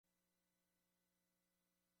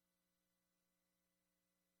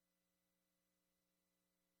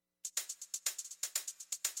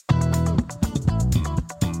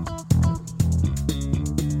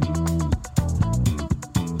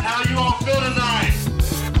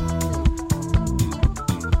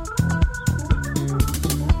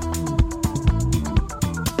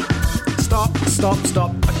Stop.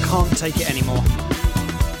 I can't take it anymore.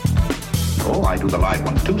 Oh, I do the live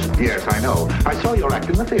ones too. Yes, I know. I saw your act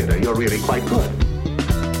in the theater. You're really quite good.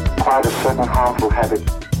 Quite a certain harmful habit.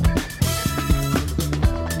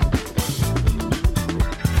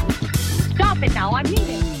 Stop it now, I mean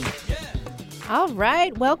it. All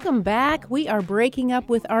right, welcome back. We are breaking up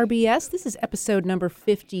with RBS. This is episode number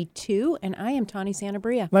 52, and I am Tawny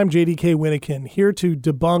Santabria. And I'm JDK Winnikin, here to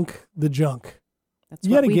debunk the junk. That's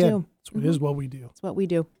what we do. It is what we do. That's what we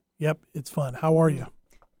do. Yep, it's fun. How are you?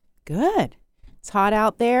 Good. It's hot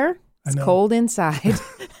out there. It's cold inside.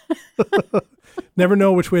 Never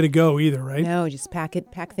know which way to go either, right? No, just pack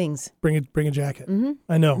things. Bring a jacket. Mm-hmm.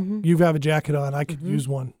 I know. Mm-hmm. You have a jacket on. I could use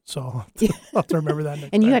one, so I'll have to remember that next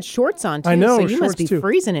And time. you had shorts on, too, I know, so you must be too.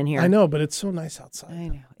 freezing in here. I know, but it's so nice outside. I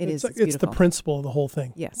know. It's It's beautiful. the principle of the whole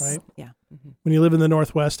thing, Yes. right? Yeah. Mm-hmm. When you live in the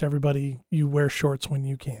Northwest, you wear shorts when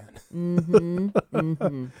you can. Mm-hmm.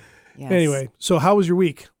 Mm-hmm. Yes. Anyway, so how was your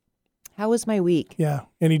week? How was my week? Yeah.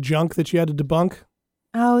 Any junk that you had to debunk?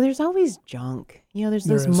 Oh, there's always junk. There's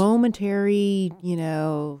those momentary,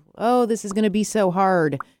 this is going to be so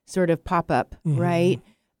hard sort of pop-up, right,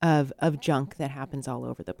 of junk that happens all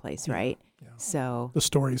over the place, right? Yeah. So the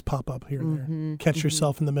stories pop up here and there. Catch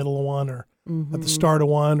yourself in the middle of one or at the start of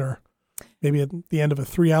one or maybe at the end of a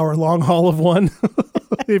 3-hour long haul of one,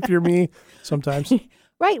 if you're me, sometimes.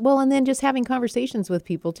 Right. Well, and then just having conversations with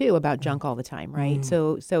people, too, about junk all the time, right?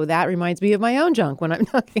 So that reminds me of my own junk when I'm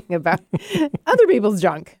talking about other people's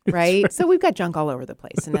junk, right? So we've got junk all over the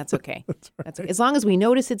place, and that's okay. That's okay. As long as we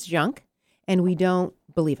notice it's junk and we don't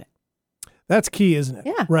believe it. That's key, isn't it?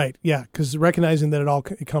 Yeah. Right. Yeah. Because recognizing that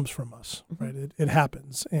it comes from us, right? It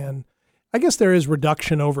happens. And I guess there is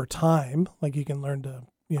reduction over time. Like you can learn to,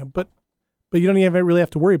 but you don't even really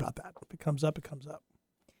have to worry about that. If it comes up, it comes up.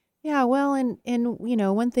 Yeah, well, and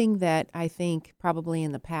one thing that I think probably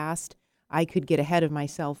in the past I could get ahead of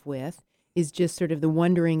myself with is just sort of the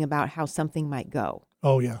wondering about how something might go.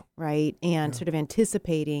 Oh, yeah. Right? And sort of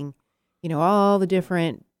anticipating, all the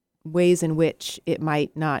different ways in which it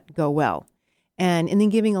might not go well. And then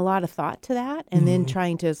giving a lot of thought to that and then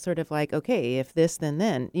trying to sort of like, okay, if this, then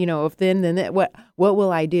then, if then that, what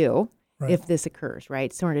will I do if this occurs,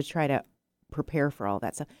 right? Sort of try to prepare for all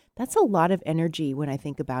that stuff. That's a lot of energy when I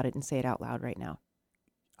think about it and say it out loud right now.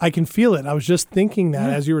 I can feel it. I was just thinking that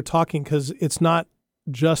as you were talking, because it's not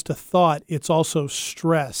just a thought, it's also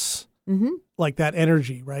stress, like that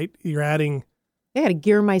energy, right? You're adding. I got to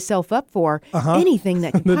gear myself up for anything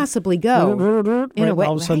that could possibly go. All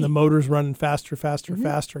of a sudden the motor's running faster.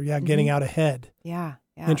 Yeah, getting out ahead. Yeah.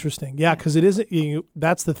 Interesting. Yeah, because it isn't,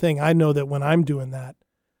 that's the thing. I know that when I'm doing that,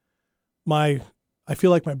 I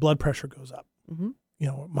feel like my blood pressure goes up.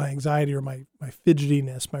 My anxiety or my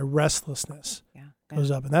fidgetiness, my restlessness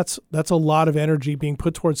goes up. And that's a lot of energy being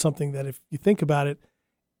put towards something that, if you think about it,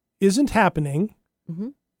 isn't happening,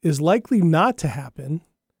 is likely not to happen.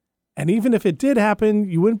 And even if it did happen,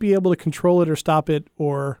 you wouldn't be able to control it or stop it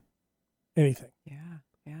or anything. Yeah.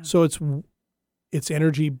 So it's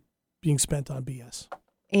energy being spent on BS.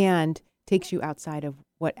 And takes you outside of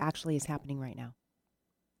what actually is happening right now.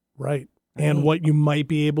 Right. And what you might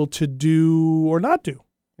be able to do or not do.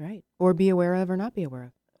 Right. Or be aware of or not be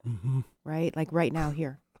aware of. Right. Like right now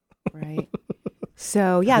here. Right.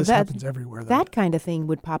 So, this happens everywhere, though. That kind of thing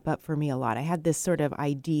would pop up for me a lot. I had this sort of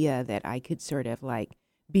idea that I could sort of like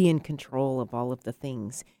be in control of all of the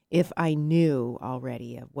things if I knew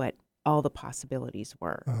already of what all the possibilities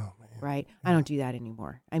were. Oh, man. Right. Yeah. I don't do that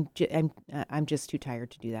anymore. I'm just too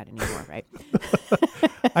tired to do that anymore. Right.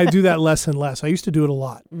 I do that less and less. I used to do it a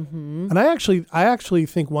lot. And I actually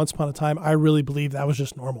think once upon a time, I really believed that was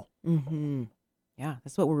just normal. Yeah.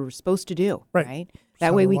 That's what we were supposed to do. Right.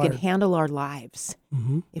 That way we could handle our lives.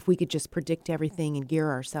 If we could just predict everything and gear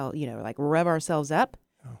ourselves, like rev ourselves up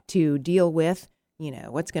to deal with,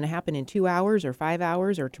 what's going to happen in 2 hours or 5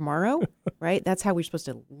 hours or tomorrow. Right. That's how we're supposed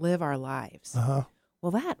to live our lives.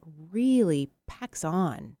 Well, that really packs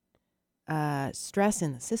on stress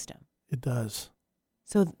in the system. It does.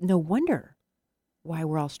 So no wonder why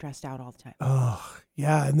we're all stressed out all the time. Oh,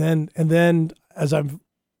 yeah. And then as I'm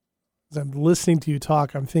listening to you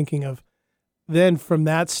talk, I'm thinking of then from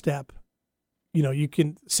that step, you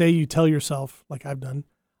can say you tell yourself, like I've done,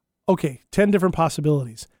 okay, 10 different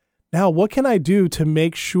possibilities. Now, what can I do to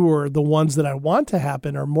make sure the ones that I want to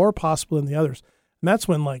happen are more possible than the others? And that's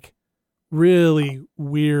when like really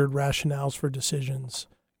weird rationales for decisions,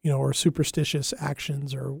 or superstitious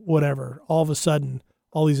actions or whatever, all of a sudden,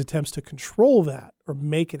 all these attempts to control that or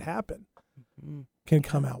make it happen can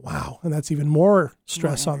come out. Wow. And that's even more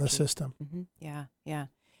stress on the system. Yeah.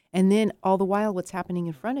 And then all the while, what's happening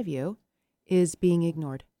in front of you is being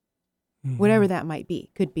ignored. whatever that might be.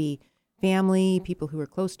 Could be family, people who are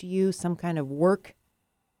close to you, some kind of work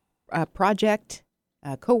project,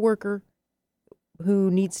 a coworker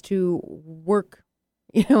who needs to work,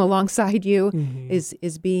 alongside you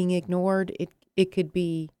is being ignored. It could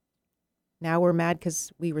be now we're mad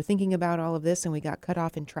because we were thinking about all of this and we got cut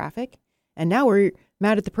off in traffic, and now we're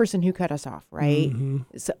mad at the person who cut us off, right?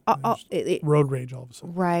 So road rage all of a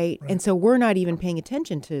sudden, right? And so we're not even paying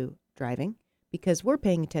attention to driving because we're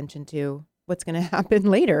paying attention to what's going to happen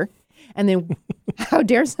later. And then how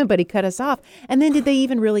dare somebody cut us off? And then did they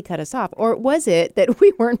even really cut us off? Or was it that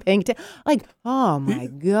we weren't paying attention? Like, oh my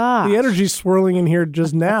God. The energy's swirling in here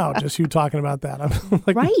just now, just you talking about that. I'm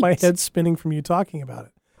like, my head's spinning from you talking about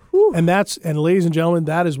it. Whew. And ladies and gentlemen,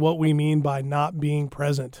 that is what we mean by not being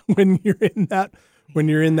present when you're in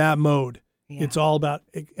that mode. Yeah. It's all about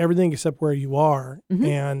everything except where you are.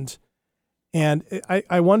 And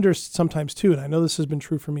I wonder sometimes too, and I know this has been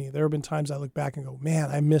true for me, there have been times I look back and go,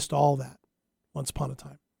 man, I missed all that once upon a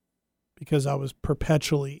time because I was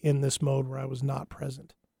perpetually in this mode where I was not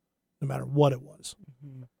present, no matter what it was.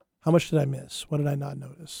 How much did I miss? What did I not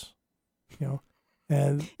notice?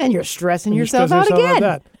 And you're stressing yourself out again.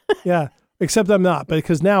 About that. Yeah, except I'm not,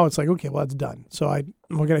 because now it's like, okay, well, it's done. So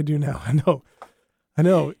what can I do now? I know.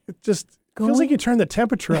 It just feels like you turn the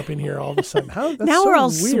temperature up in here all of a sudden. Now we're all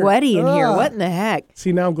weird. Sweaty in here. What in the heck?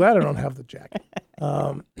 See, now I'm glad I don't have the jacket.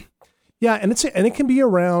 Yeah, and it can be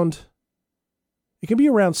around. It can be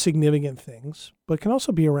around significant things, but it can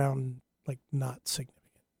also be around like not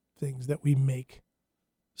significant things that we make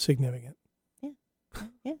significant.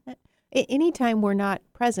 Yeah. Anytime we're not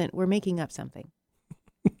present, we're making up something.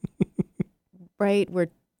 Right?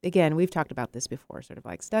 We've talked about this before, sort of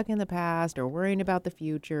like stuck in the past or worrying about the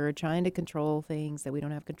future, trying to control things that we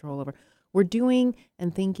don't have control over. We're doing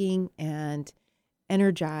and thinking and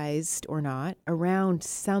energized or not around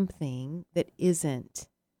something that isn't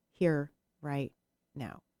here right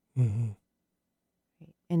now.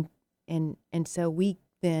 And so we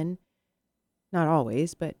then, not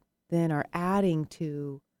always, but then are adding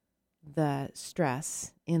to the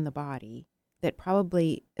stress in the body that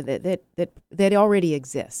probably that already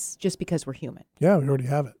exists just because we're human. Yeah, we already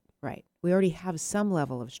have it. Right. We already have some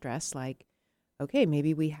level of stress, like, okay,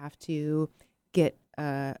 maybe we have to get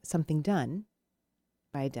something done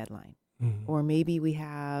by a deadline. Or maybe we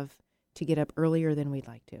have to get up earlier than we'd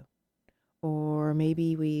like to. Or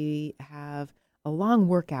maybe we have a long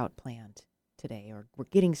workout planned today, or we're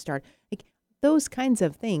getting started. Like those kinds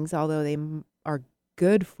of things, although they are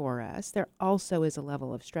good for us, there also is a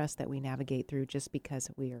level of stress that we navigate through just because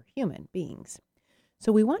we are human beings.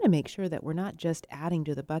 So we want to make sure that we're not just adding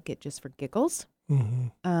to the bucket just for giggles,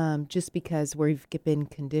 just because we've been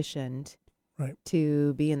conditioned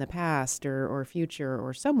to be in the past or future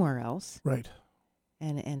or somewhere else. Right.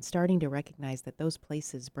 And starting to recognize that those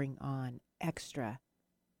places bring on extra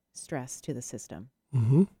stress to the system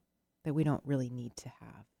that we don't really need to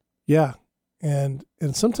have. Yeah. And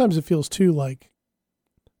sometimes it feels too like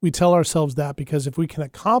we tell ourselves that because if we can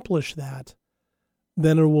accomplish that,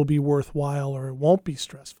 then it will be worthwhile or it won't be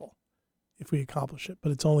stressful if we accomplish it.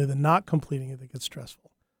 But it's only the not completing it that gets stressful.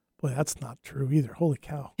 Boy, that's not true either. Holy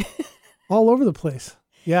cow. All over the place.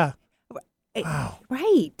 Yeah. Wow.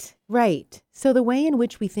 Right. So the way in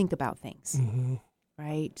which we think about things,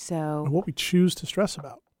 right? So and what we choose to stress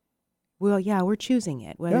about. Well, yeah, we're choosing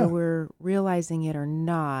it, whether we're realizing it or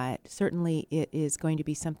not. Certainly it is going to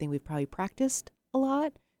be something we've probably practiced a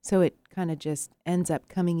lot. So it kind of just ends up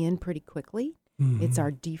coming in pretty quickly. It's our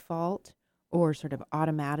default or sort of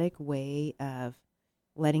automatic way of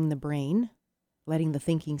letting the brain, letting the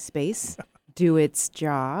thinking space do its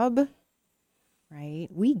job, right?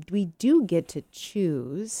 We do get to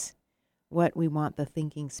choose what we want the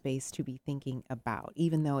thinking space to be thinking about,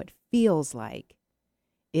 even though it feels like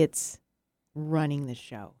it's running the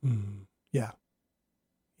show. Yeah,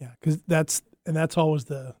 because that's always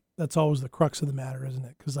the crux of the matter, isn't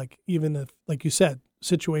it? Because like even if, like you said,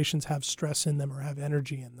 situations have stress in them or have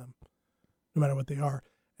energy in them, no matter what they are,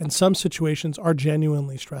 and some situations are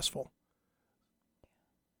genuinely stressful.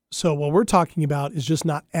 So what we're talking about is just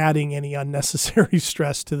not adding any unnecessary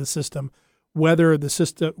stress to the system, whether the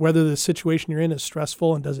situation you're in is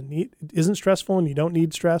stressful and isn't stressful and you don't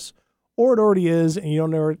need stress, or it already is and you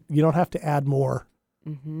don't have to add more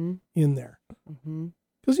in there.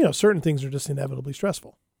 Because certain things are just inevitably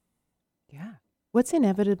stressful. Yeah. What's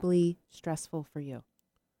inevitably stressful for you?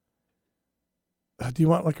 Do you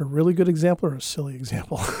want like a really good example or a silly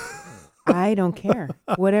example? I don't care.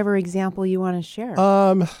 Whatever example you want to share.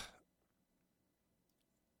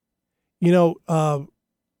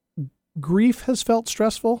 Grief has felt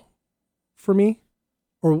stressful for me.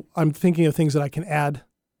 or I'm thinking of things that I can add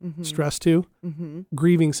stress to,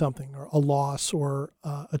 grieving something or a loss or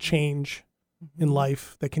a change in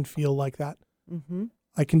life that can feel like that.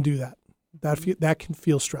 I can do that. That can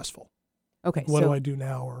feel stressful. Okay. Like, what do I do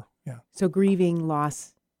now? Or So grieving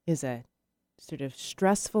loss is a sort of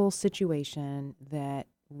stressful situation that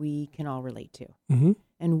we can all relate to.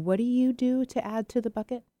 And what do you do to add to the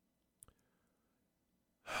bucket?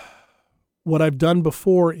 What I've done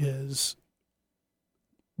before is,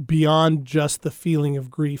 beyond just the feeling of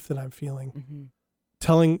grief that I'm feeling,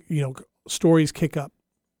 telling, stories kick up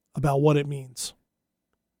about what it means.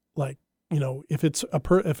 Like, if it's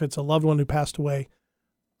a loved one who passed away,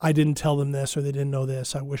 I didn't tell them this, or they didn't know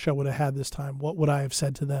this. I wish I would have had this time. What would I have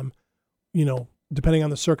said to them? Depending on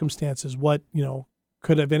the circumstances, what,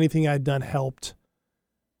 could have anything I'd done helped?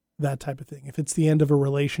 That type of thing. If it's the end of a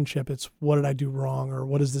relationship, it's what did I do wrong, or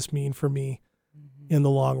what does this mean for me in the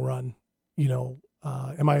long run?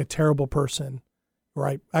 Am I a terrible person? Or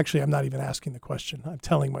I'm not even asking the question. I'm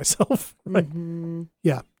telling myself, right?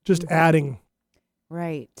 Yeah, just adding.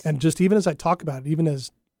 Right. And just even as I talk about it, even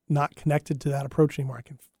as not connected to that approach anymore, I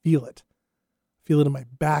can feel it. Feel it in my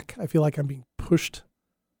back. I feel like I'm being pushed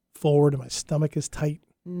forward and my stomach is tight.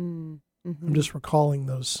 I'm just recalling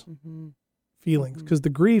those feelings, because the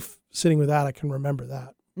grief sitting with that, I can remember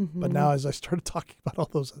that. But now as I started talking about all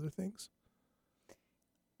those other things.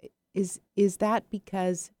 Is that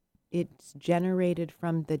because it's generated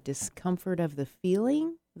from the discomfort of the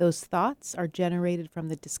feeling? Those thoughts are generated from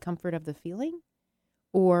the discomfort of the feeling?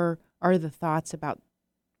 Or are the thoughts about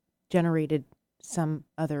generated some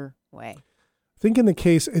other way? I think in the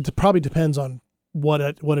case, it probably depends on what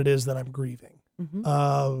it is that I'm grieving.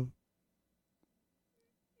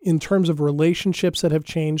 In terms of relationships that have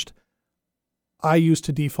changed, I used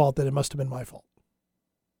to default that it must have been my fault.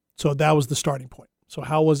 So that was the starting point. So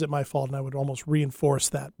how was it my fault? And I would almost reinforce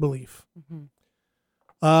that belief.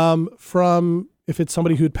 From if it's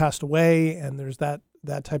somebody who had passed away and there's that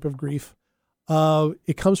type of grief,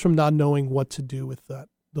 it comes from not knowing what to do with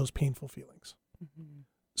those painful feelings.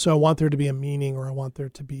 So I want there to be a meaning, or I want there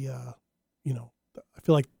to be I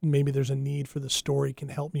feel like maybe there's a need for the story can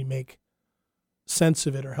help me make sense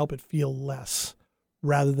of it or help it feel less,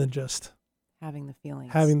 rather than just having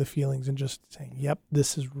the feelings and just saying, yep,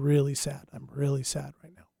 this is really sad. I'm really sad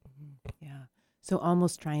right now. Yeah. So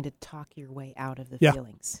almost trying to talk your way out of the Yeah.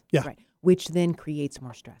 feelings. Yeah. Right. Which then creates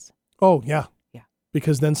more stress. Oh yeah. Yeah.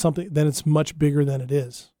 Because then it's much bigger than it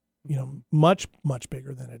is, much, much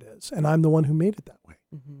bigger than it is. And I'm the one who made it that way.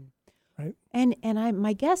 Right. And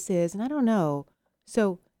my guess is, and I don't know,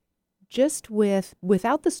 so just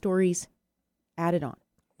without the stories added on.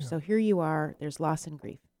 Yeah. So here you are, there's loss and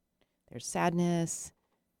grief. There's sadness,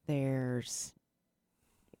 there's,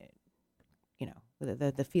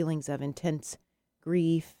 the feelings of intense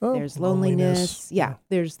grief, there's loneliness. Yeah,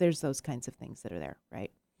 there's those kinds of things that are there,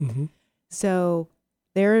 right? So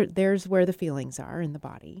there's where the feelings are in the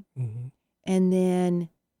body. And then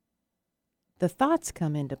the thoughts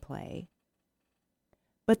come into play.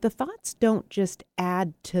 But the thoughts don't just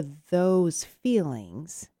add to those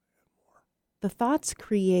feelings. The thoughts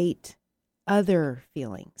create other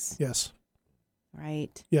feelings. Yes.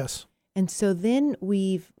 Right? Yes. And so then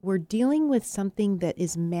we're dealing with something that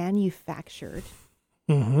is manufactured,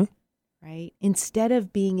 right? Instead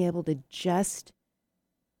of being able to just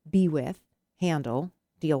be with, handle,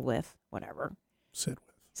 deal with, whatever.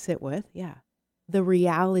 Sit with, yeah. The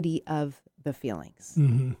reality of the feelings.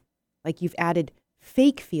 Like you've added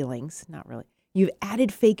fake feelings, not really. You've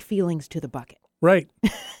added fake feelings to the bucket. Right.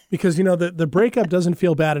 Because, the breakup doesn't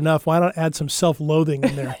feel bad enough. Why not add some self-loathing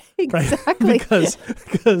in there? Exactly. Right?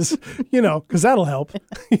 Because that'll help.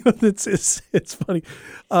 It's funny.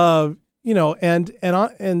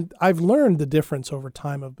 And I've learned the difference over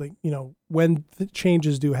time of, when the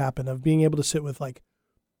changes do happen, of being able to sit with, like,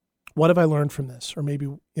 what have I learned from this? Or maybe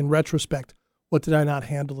in retrospect, what did I not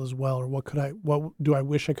handle as well? Or what do I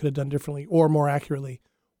wish I could have done differently? Or more accurately,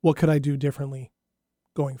 what could I do differently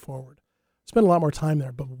going forward? Spend a lot more time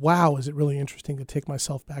there, but wow, is it really interesting to take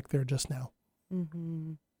myself back there just now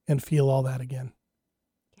and feel all that again.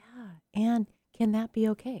 Yeah. And can that be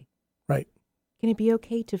okay? Right. Can it be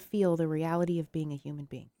okay to feel the reality of being a human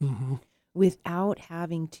being without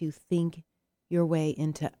having to think your way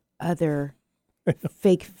into other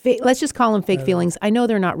fake, let's just call them fake feelings. I know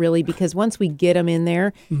they're not really, because once we get them in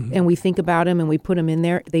there and we think about them and we put them in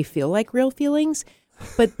there, they feel like real feelings,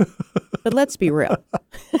 but let's be real.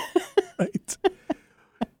 Right.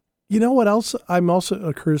 You know what else also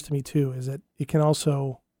occurs to me too, is that it can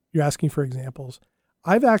also, you're asking for examples.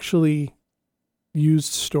 I've actually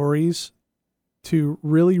used stories to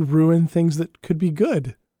really ruin things that could be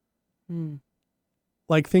good.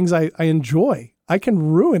 Like things I enjoy. I can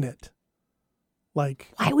ruin it.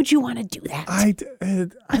 Like, why would you want to do that?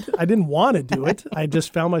 I didn't want to do it. I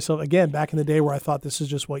just found myself, again, back in the day where I thought this is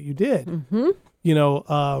just what you did. You know,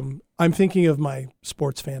 I'm thinking of my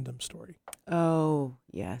sports fandom story. Oh,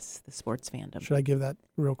 yes, the sports fandom. Should I give that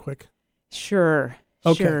real quick? Sure.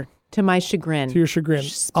 Okay. Sure. To my chagrin. To your chagrin.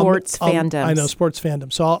 Sports fandom. I know, sports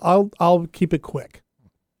fandom. So I'll keep it quick.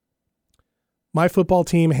 My football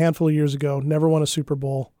team, a handful of years ago, never won a Super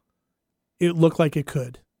Bowl. It looked like it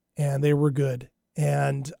could, and they were good.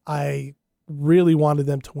 And I really wanted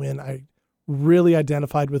them to win. I really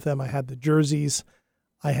identified with them. I had the jerseys.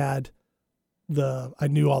 I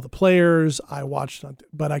knew all the players. I watched,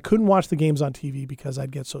 but I couldn't watch the games on TV because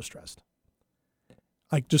I'd get so stressed.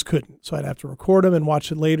 I just couldn't. So I'd have to record them and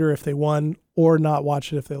watch it later if they won, or not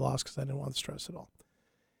watch it if they lost because I didn't want the stress at all.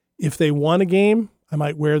 If they won a game, I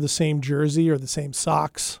might wear the same jersey or the same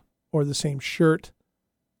socks or the same shirt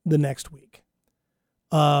the next week.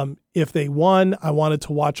 If they won, I wanted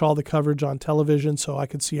to watch all the coverage on television so I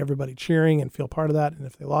could see everybody cheering and feel part of that. And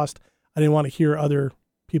if they lost, I didn't want to hear other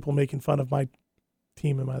people making fun of my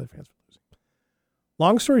team and my other fans for losing.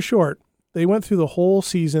 Long story short, they went through the whole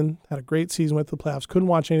season, had a great season, went to the playoffs, couldn't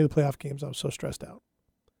watch any of the playoff games. I was so stressed out.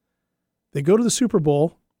 They go to the Super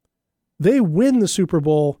Bowl. They win the Super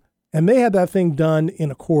Bowl, and they had that thing done in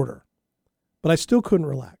a quarter. But I still couldn't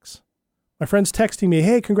relax. My friend's texting me,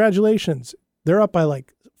 hey, congratulations. They're up by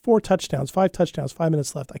like 5 touchdowns, 5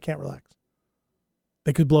 minutes left. I can't relax.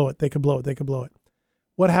 They could blow it. They could blow it. They could blow it.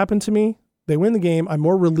 What happened to me? They win the game. I'm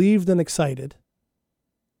more relieved than excited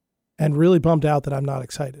and really bummed out that I'm not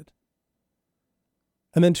excited.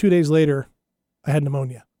 And then 2 days later, I had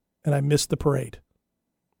pneumonia and I missed the parade.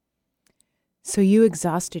 So you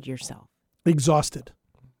exhausted yourself. Exhausted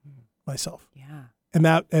myself. Yeah. And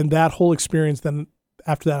that whole experience, then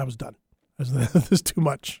after that, I was done. This is too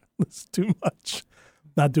much. This is too much.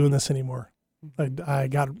 Not doing this anymore. I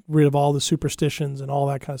got rid of all the superstitions and all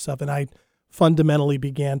that kind of stuff. And I fundamentally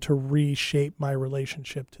began to reshape my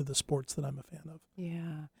relationship to the sports that I'm a fan of.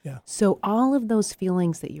 Yeah. Yeah. So all of those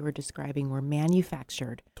feelings that you were describing were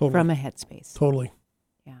manufactured from a headspace. Totally.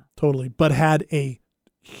 Yeah. Totally. But had a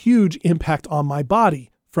huge impact on my body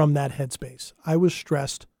from that headspace. I was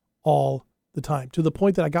stressed all the time to the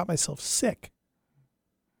point that I got myself sick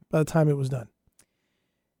by the time it was done.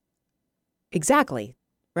 Exactly.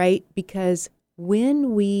 Right? Because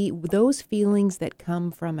when those feelings that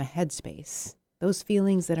come from a headspace, those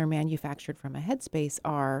feelings that are manufactured from a headspace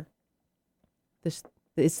are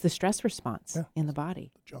it's the stress response in the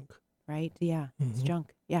body. Junk. Right? Yeah. Mm-hmm. It's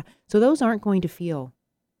junk. Yeah. So those aren't going to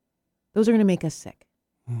those are going to make us sick.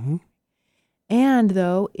 Mm-hmm. And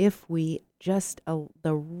though, if we just,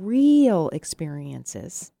 the real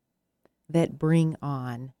experiences that bring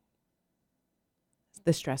on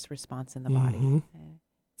the stress response in the body,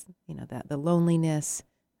 you know, the loneliness,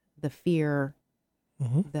 the fear,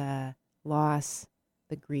 the loss,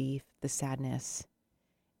 the grief, the sadness,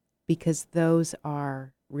 because those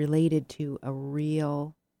are related to a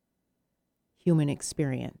real human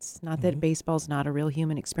experience. Not that baseball's not a real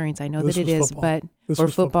human experience. I know that it is, football. But for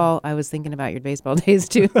football, I was thinking about your baseball days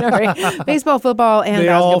too. Baseball, football, and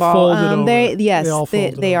basketball.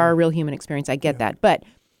 They are a real human experience. I get that. But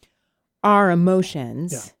our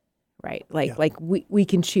emotions, right? Like we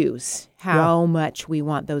can choose how much we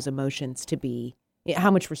want those emotions to be,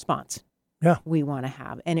 how much response we want to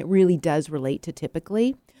have. And it really does relate to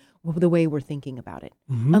typically the way we're thinking about it.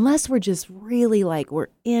 Unless we're just really like we're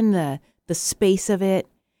in the space of it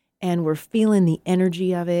and we're feeling the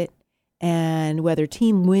energy of it, and whether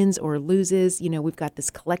team wins or loses, you know, we've got this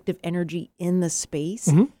collective energy in the space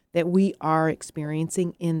that we are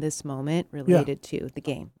experiencing in this moment related to the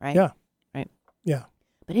game, right? Yeah. Right. Yeah.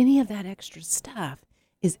 But any of that extra stuff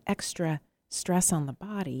is extra stress on the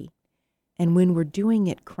body. And when we're doing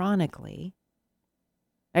it chronically,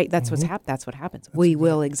 right, that's what happens. We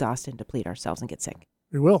will exhaust and deplete ourselves and get sick.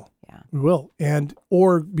 We will. Yeah. We will.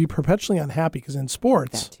 Or be perpetually unhappy, because in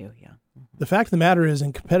sports, that too, yeah. The fact of the matter is,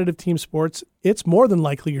 in competitive team sports, it's more than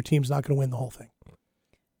likely your team's not going to win the whole thing.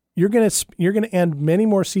 You're going to end many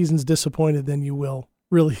more seasons disappointed than you will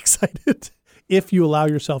really excited if you allow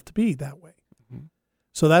yourself to be that way.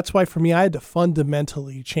 So that's why for me, I had to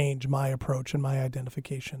fundamentally change my approach and my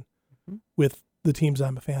identification with the teams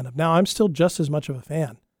I'm a fan of. Now, I'm still just as much of a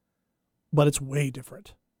fan, but it's way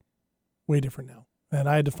different now. And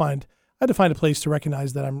I had to find a place to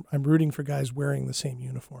recognize that I'm rooting for guys wearing the same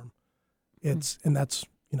uniform. And that's,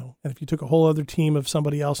 you know, and if you took a whole other team of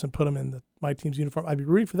somebody else and put them in my team's uniform, I'd be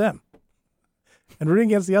rooting for them and rooting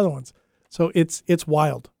against the other ones. So it's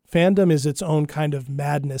wild. Fandom is its own kind of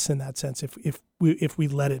madness in that sense. If we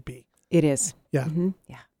let it be, It is. yeah,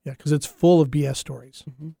 Yeah. yeah, because it's full of BS stories.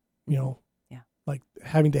 You know, Yeah. like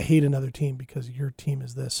having to hate another team because your team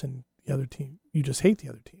is this and the other team, you just hate the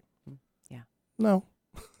other team. Yeah. No,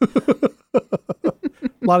 a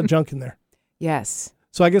lot of junk in there. Yes.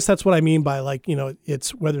 So I guess that's what I mean by like, you know,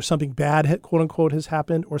 it's whether something bad, quote unquote, has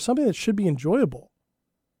happened or something that should be enjoyable,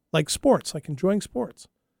 like sports, like enjoying sports.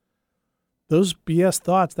 Those BS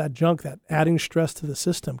thoughts, that junk, that adding stress to the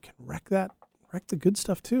system can wreck the good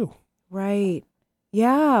stuff too. Right.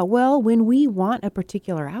 Yeah. Well, when we want a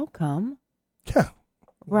particular outcome, Yeah.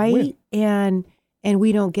 right, and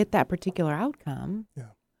we don't get that particular outcome. Yeah.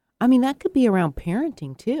 I mean, that could be around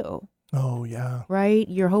parenting too. Oh, yeah. Right?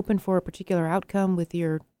 You're hoping for a particular outcome with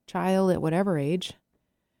your child at whatever age,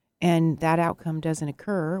 and that outcome doesn't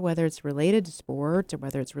occur, whether it's related to sports or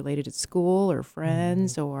whether it's related to school or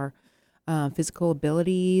friends or physical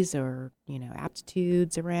abilities or, you know,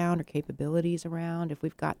 aptitudes around or capabilities around. If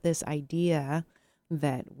we've got this idea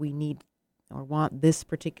that we need or want this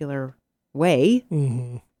particular way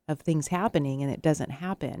of things happening and it doesn't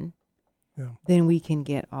happen, then we can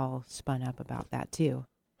get all spun up about that too.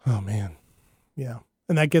 Oh, man. Yeah.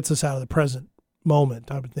 And that gets us out of the present moment.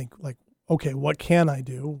 I would think like, okay, what can I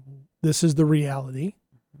do? This is the reality.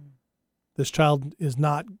 This child is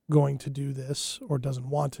not going to do this or doesn't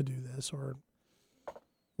want to do this, or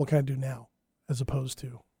what can I do now? As opposed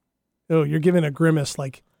to, oh, you're giving a grimace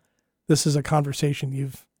like this is a conversation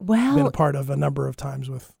you've been a part of a number of times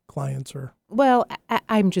with clients or. Well,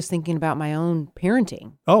 I'm just thinking about my own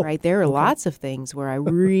parenting, right? There are lots of things where I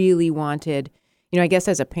really wanted, you know, I guess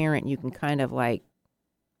as a parent, you can kind of like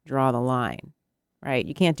draw the line, right?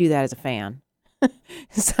 You can't do that as a fan.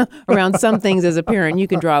 So around some things as a parent, you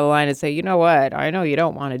can draw the line and say, you know what, I know you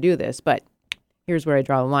don't want to do this, but here's where I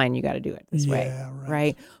draw the line. You got to do it this way,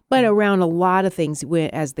 right? But around a lot of things,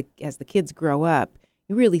 as the kids grow up,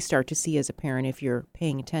 you really start to see as a parent, if you're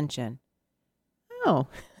paying attention, oh,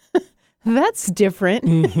 that's different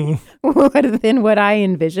than what I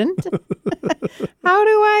envisioned. How do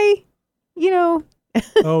I, you know,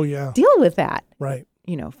 deal with that? Right.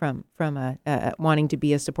 You know, from a wanting to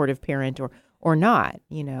be a supportive parent or not,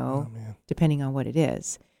 you know, depending on what it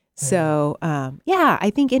is. Yeah. So,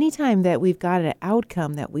 I think anytime that we've got an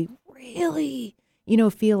outcome that we really, you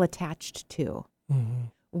know, feel attached to,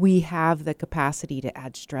 we have the capacity to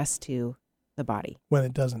add stress to the body. When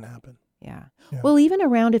it doesn't happen. Yeah. Well, even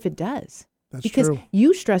around if it does. That's because true.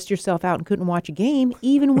 You stressed yourself out and couldn't watch a game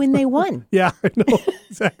even when they won. Yeah, I know.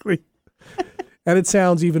 Exactly. And it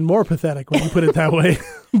sounds even more pathetic when you put it that way,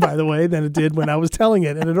 by the way, than it did when I was telling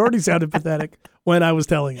it. And it already sounded pathetic when I was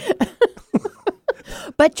telling it.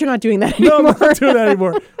 But you're not doing that anymore. No, I'm not doing that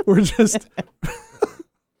anymore. We're just...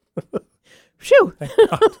 Phew. Thank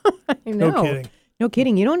God. I know. No kidding. No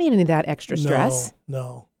kidding. You don't need any of that extra stress.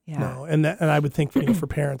 No. Yeah. No. And I would think for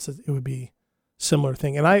parents, it would be a similar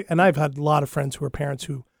thing. And I've had a lot of friends who are parents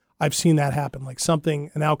who I've seen that happen, like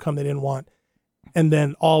an outcome they didn't want. And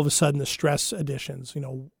then all of a sudden the stress additions, you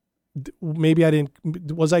know, maybe did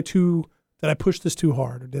I push this too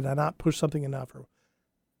hard, or did I not push something enough, or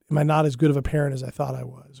am I not as good of a parent as I thought I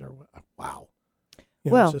was, or wow.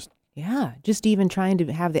 You know, just even trying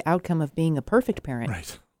to have the outcome of being a perfect parent.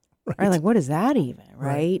 Right. Like, what is that even,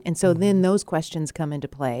 right? And so then those questions come into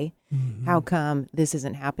play. How come this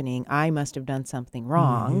isn't happening? I must have done something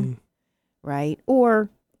wrong, right? Or,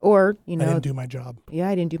 you know, I didn't do my job. Yeah,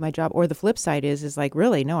 I didn't do my job. Or the flip side is like,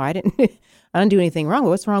 really, no, I didn't do anything wrong.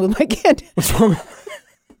 What's wrong with my kid? What's wrong?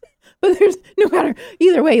 But there's no matter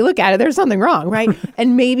either way you look at it, there's something wrong, right?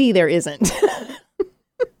 And maybe there isn't.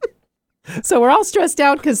 So we're all stressed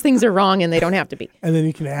out because things are wrong and they don't have to be. And then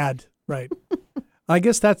you can add, right? I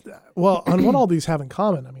guess that's, on what all these have in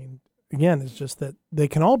common, I mean, again, it's just that they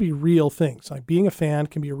can all be real things. Like being a fan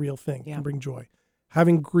can be a real thing, can bring joy.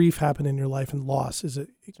 Having grief happen in your life and loss a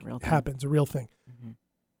real thing.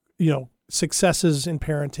 You know, successes in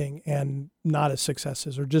parenting and not as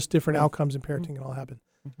successes, or just different outcomes in parenting can all happen.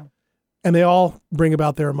 And they all bring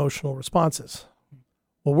about their emotional responses.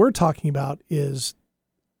 What we're talking about is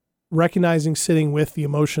recognizing, sitting with the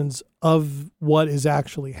emotions of what is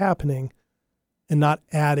actually happening and not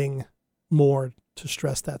adding more to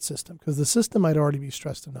stress that system, because the system might already be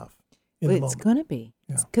stressed enough. It's going to be,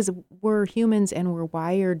 because we're humans and we're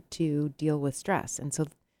wired to deal with stress. And so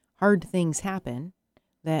hard things happen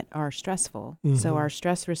that are stressful. So our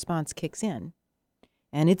stress response kicks in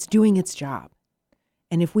and it's doing its job.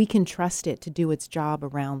 And if we can trust it to do its job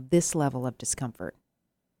around this level of discomfort,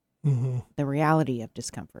 the reality of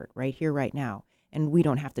discomfort right here, right now, and we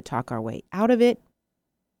don't have to talk our way out of it,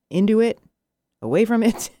 into it, away from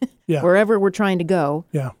it, Yeah. wherever we're trying to go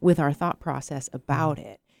Yeah. with our thought process about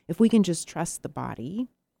it. If we can just trust the body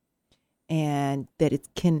and that it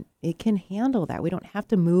can handle that. We don't have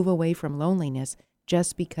to move away from loneliness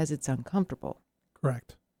just because it's uncomfortable.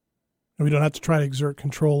 Correct. And we don't have to try to exert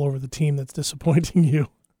control over the team that's disappointing you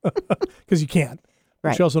because you can't.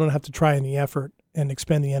 Right. But you also don't have to try any effort and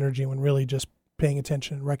expend the energy when really just paying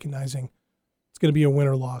attention and recognizing it's going to be a win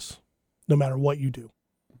or loss no matter what you do.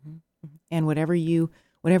 And whatever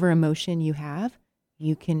emotion you have,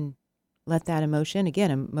 you can let that emotion,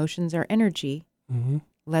 again, emotions are energy,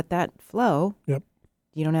 let that flow. Yep.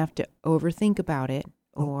 You don't have to overthink about it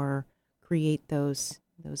or create those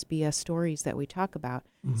BS stories that we talk about.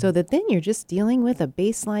 So that then you're just dealing with a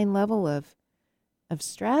baseline level of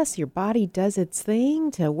stress. Your body does its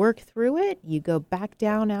thing to work through it. You go back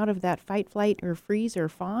down out of that fight, flight, or freeze or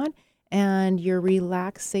fawn, and your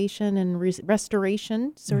relaxation and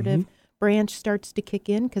restoration sort of branch starts to kick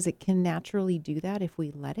in because it can naturally do that if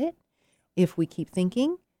we let it. If we keep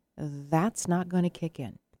thinking, that's not going to kick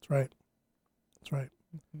in. That's right. That's right.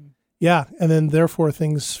 Yeah. And then therefore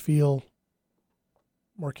things feel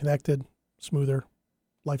more connected, smoother.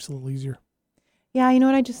 Life's a little easier. Yeah. You know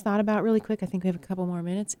what I just thought about really quick? I think we have a couple more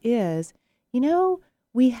minutes is,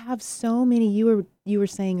 we have so many, you were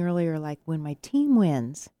saying earlier, like when my team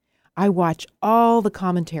wins, I watch all the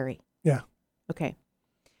commentary. Yeah. Okay.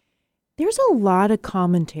 There's a lot of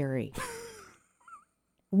commentary,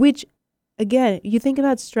 which, again, you think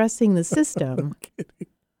about stressing the system,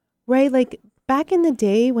 right? Like back in the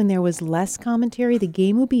day when there was less commentary, the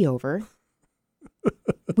game would be over.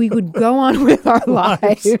 We would go on with our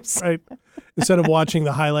lives. Right. Instead of watching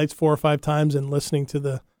the highlights 4 or 5 times and listening to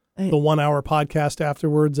the 1 hour podcast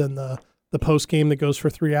afterwards and the post game that goes for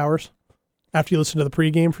 3 hours after you listen to the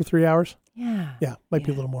pregame for 3 hours. Yeah. Yeah. Might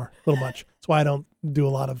be a little much. That's why I don't do a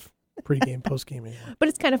lot of pregame, postgame anymore. But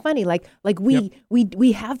it's kind of funny. Like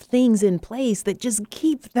we have things in place that just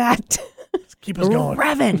keep that keep us going.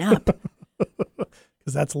 Revving up.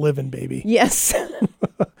 Because that's living, baby. Yes.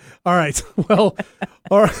 All right. Well,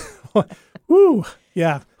 all right. Woo.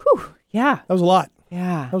 Yeah. Whew. Yeah. That was a lot.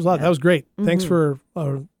 Yeah. That was a lot. Yeah. That was great. Thanks for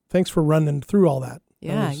running through all that.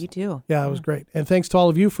 Yeah, you too. Yeah, it was great. And thanks to all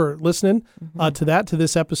of you for listening to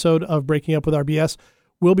this episode of Breaking Up with Our BS.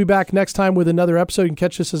 We'll be back next time with another episode. You can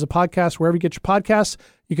catch this as a podcast wherever you get your podcasts.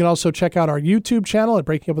 You can also check out our YouTube channel at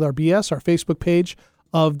Breaking Up with Our BS, our Facebook page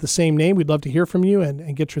of the same name. We'd love to hear from you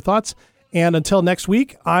and get your thoughts. And until next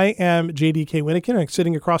week, I am JDK Winnikin, and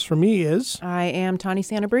sitting across from me is... I am Tawny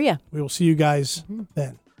Santabria. We will see you guys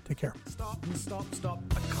then. Take care. Stop.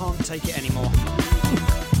 I can't take it anymore.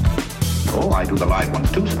 Oh, I do the live ones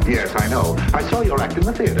too. Yes, I know. I saw your act in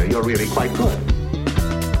the theater. You're really quite good.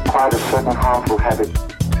 Quite a certain harmful habit